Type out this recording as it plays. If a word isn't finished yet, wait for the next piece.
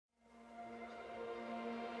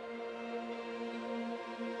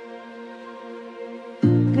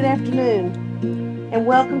good afternoon, and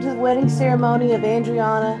welcome to the wedding ceremony of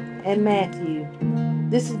Andriana and Matthew.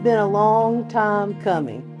 This has been a long time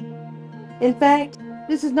coming. In fact,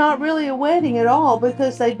 this is not really a wedding at all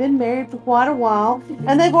because they've been married for quite a while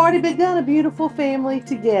and they've already begun a beautiful family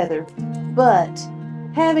together. But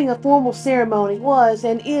having a formal ceremony was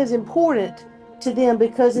and is important to them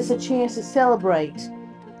because it's a chance to celebrate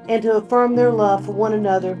and to affirm their love for one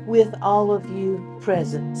another with all of you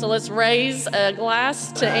present. So let's raise a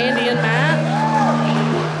glass to Andy and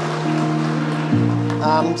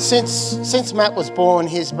Matt. Since Matt was born,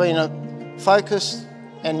 he's been focused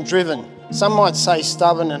and driven. Some might say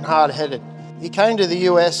stubborn and hard-headed. He came to the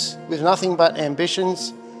US with nothing but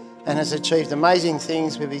ambitions and has achieved amazing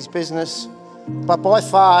things with his business. But by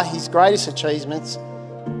far, his greatest achievements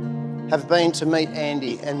have been to meet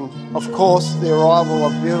Andy and, of course, the arrival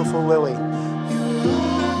of beautiful Lily.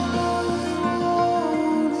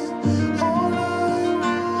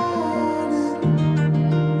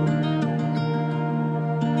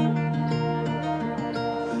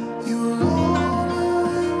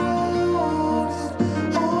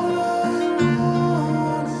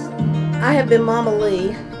 I have been Mama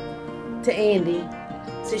Lee to Andy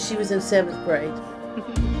since she was in 7th grade.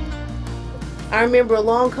 I remember a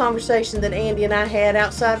long conversation that Andy and I had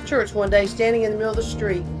outside of church one day, standing in the middle of the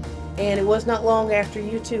street, and it was not long after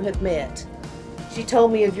you two had met. She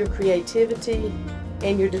told me of your creativity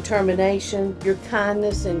and your determination, your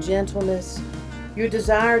kindness and gentleness, your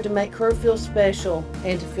desire to make her feel special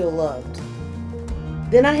and to feel loved.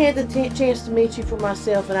 Then I had the chance to meet you for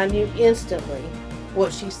myself, and I knew instantly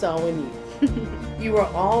what she saw in you. You are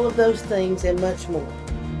all of those things and much more.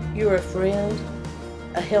 You're a friend,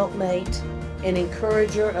 a helpmate, an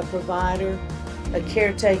encourager, a provider, a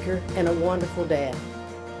caretaker, and a wonderful dad.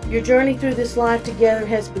 Your journey through this life together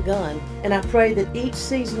has begun, and I pray that each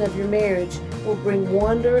season of your marriage will bring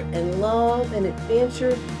wonder and love and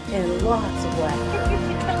adventure and lots of laughter.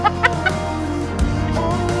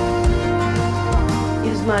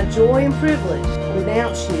 It is my joy and privilege to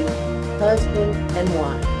announce you husband and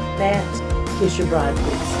wife. Matt, kiss your bride,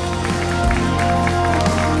 please.